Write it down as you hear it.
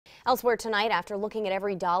Elsewhere tonight, after looking at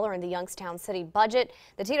every dollar in the Youngstown city budget,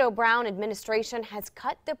 the Tito Brown administration has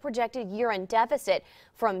cut the projected year-end deficit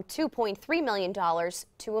from $2.3 million to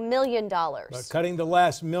 $1 million. But cutting the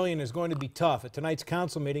last million is going to be tough. At tonight's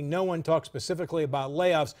council meeting, no one talked specifically about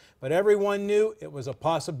layoffs, but everyone knew it was a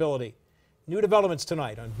possibility. New developments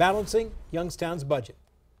tonight on balancing Youngstown's budget.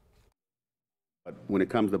 But when it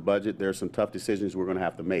comes to budget, there are some tough decisions we're going to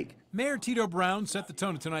have to make. Mayor Tito Brown set the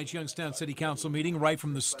tone at tonight's Youngstown City Council meeting right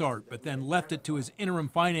from the start, but then left it to his interim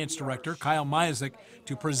finance director, Kyle Myazik,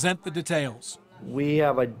 to present the details. We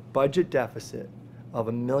have a budget deficit of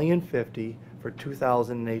 $1.05 million for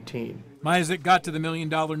 2018. Myazik got to the $1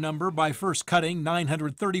 million number by first cutting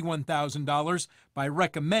 $931,000 by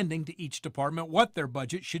recommending to each department what their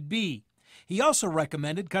budget should be. He also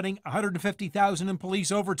recommended cutting $150,000 in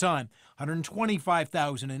police overtime,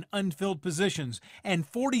 $125,000 in unfilled positions, and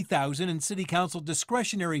 $40,000 in city council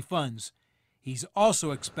discretionary funds. He's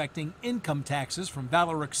also expecting income taxes from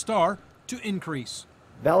Valorec Star to increase.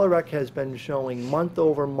 Valorec has been showing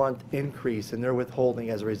month-over-month increase in their withholding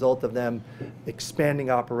as a result of them expanding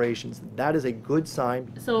operations. That is a good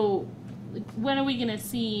sign. So when are we going to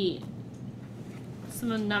see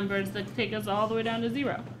some numbers that take us all the way down to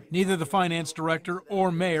zero? Neither the finance director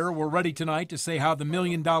or mayor were ready tonight to say how the $1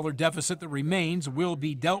 million deficit that remains will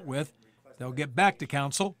be dealt with. They'll get back to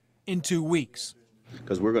council in 2 weeks.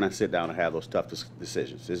 Because we're going to sit down and have those tough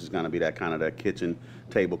decisions. This is going to be that kind of that kitchen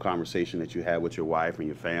table conversation that you have with your wife and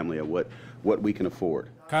your family of what we can afford.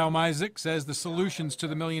 Kyle Myazik says the solutions to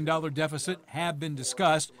the $1 million deficit have been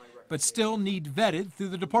discussed, but still need vetted through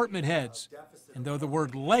the department heads. And though the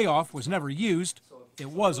word layoff was never used, it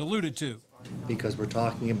was alluded to. Because we're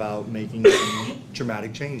talking about making some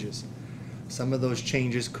dramatic changes. Some of those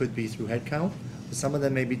changes could be through headcount, but some of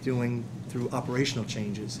them may be doing through operational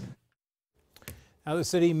changes. Now, the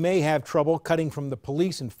city may have trouble cutting from the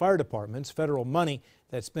police and fire departments. Federal money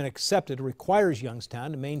that's been accepted requires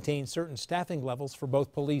Youngstown to maintain certain staffing levels for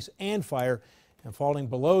both police and fire, and falling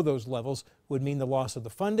below those levels would mean the loss of the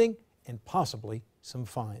funding and possibly some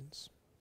fines.